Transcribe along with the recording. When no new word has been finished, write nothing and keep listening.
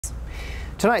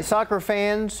Tonight, soccer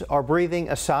fans are breathing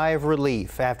a sigh of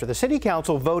relief after the City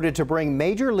Council voted to bring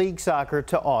Major League Soccer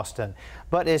to Austin.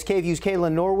 But as KVUE's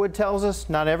Kalyn Norwood tells us,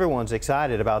 not everyone's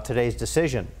excited about today's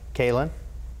decision. Kalyn?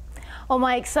 Well,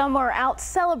 Mike, some are out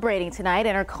celebrating tonight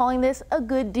and are calling this a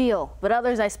good deal. But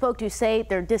others I spoke to say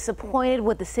they're disappointed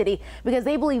with the city because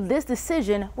they believe this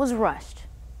decision was rushed.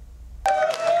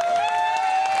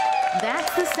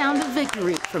 That's the sound of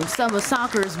victory from some of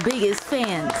soccer's biggest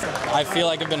fans. I feel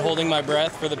like I've been holding my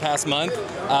breath for the past month,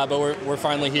 but we're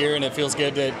finally here and it feels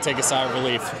good to take a sigh of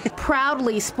relief.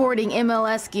 Proudly sporting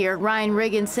MLS gear, Ryan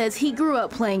Riggin says he grew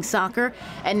up playing soccer,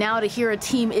 and now to hear a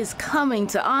team is coming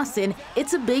to Austin,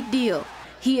 it's a big deal.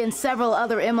 He and several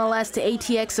other MLS to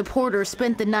ATX supporters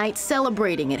spent the night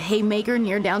celebrating at Haymaker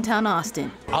near downtown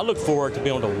Austin. I look forward to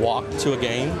being able to walk to a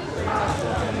game,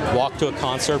 walk to a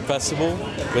concert festival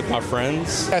with my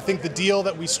friends. I think the deal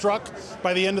that we struck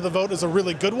by the end of the vote is a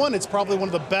really good one. It's probably one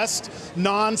of the best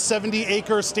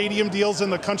non-70-acre stadium deals in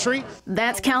the country.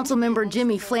 That's Councilmember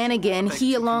Jimmy Flanagan.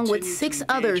 He, along with 6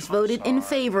 others, voted in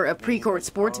favor of Precourt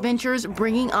Sports Ventures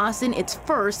bringing Austin its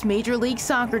first Major League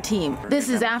Soccer team. This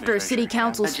is after City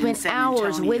Council spent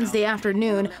hours Wednesday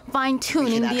afternoon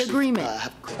fine-tuning the agreement.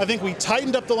 I think we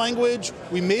tightened up the language,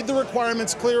 we made the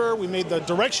requirements clearer, we made the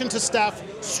direction to staff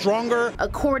stronger.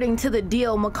 According to the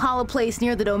deal, McCullough Place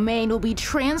near the Domain will be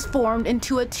transformed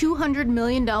into a $200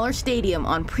 million stadium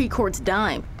on Precourt's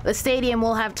dime. The stadium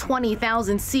will have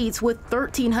 20,000 seats with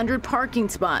 1,300 parking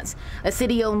spots. A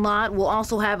city-owned lot will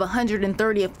also have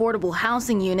 130 affordable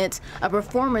housing units, a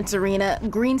performance arena,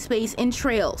 green space, and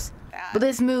trails. But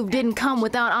this move didn't come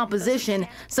without opposition.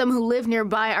 Some who live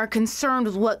nearby are concerned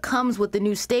with what comes with the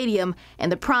new stadium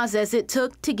and the process it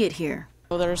took to get here.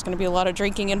 There's going to be a lot of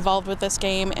drinking involved with this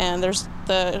game, and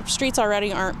the streets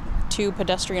already aren't too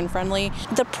pedestrian friendly.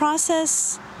 The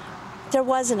process, there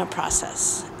wasn't a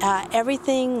process.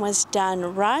 Everything was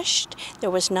done rushed.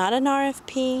 There was not an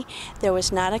RFP. There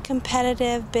was not a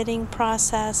competitive bidding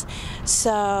process.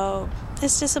 So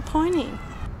it's disappointing.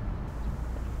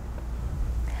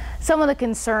 Some of the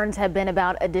concerns have been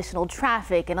about additional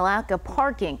traffic and a lack of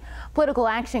parking. Political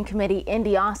Action Committee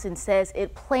Indy Austin says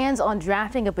it plans on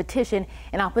drafting a petition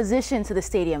in opposition to the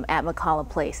stadium at McCullough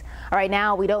Place. All right,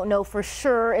 now we don't know for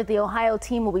sure if the Ohio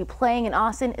team will be playing in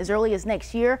Austin as early as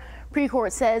next year.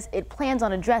 Precourt says it plans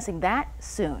on addressing that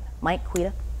soon. Mike,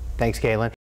 Quita. Thanks, Kalyn.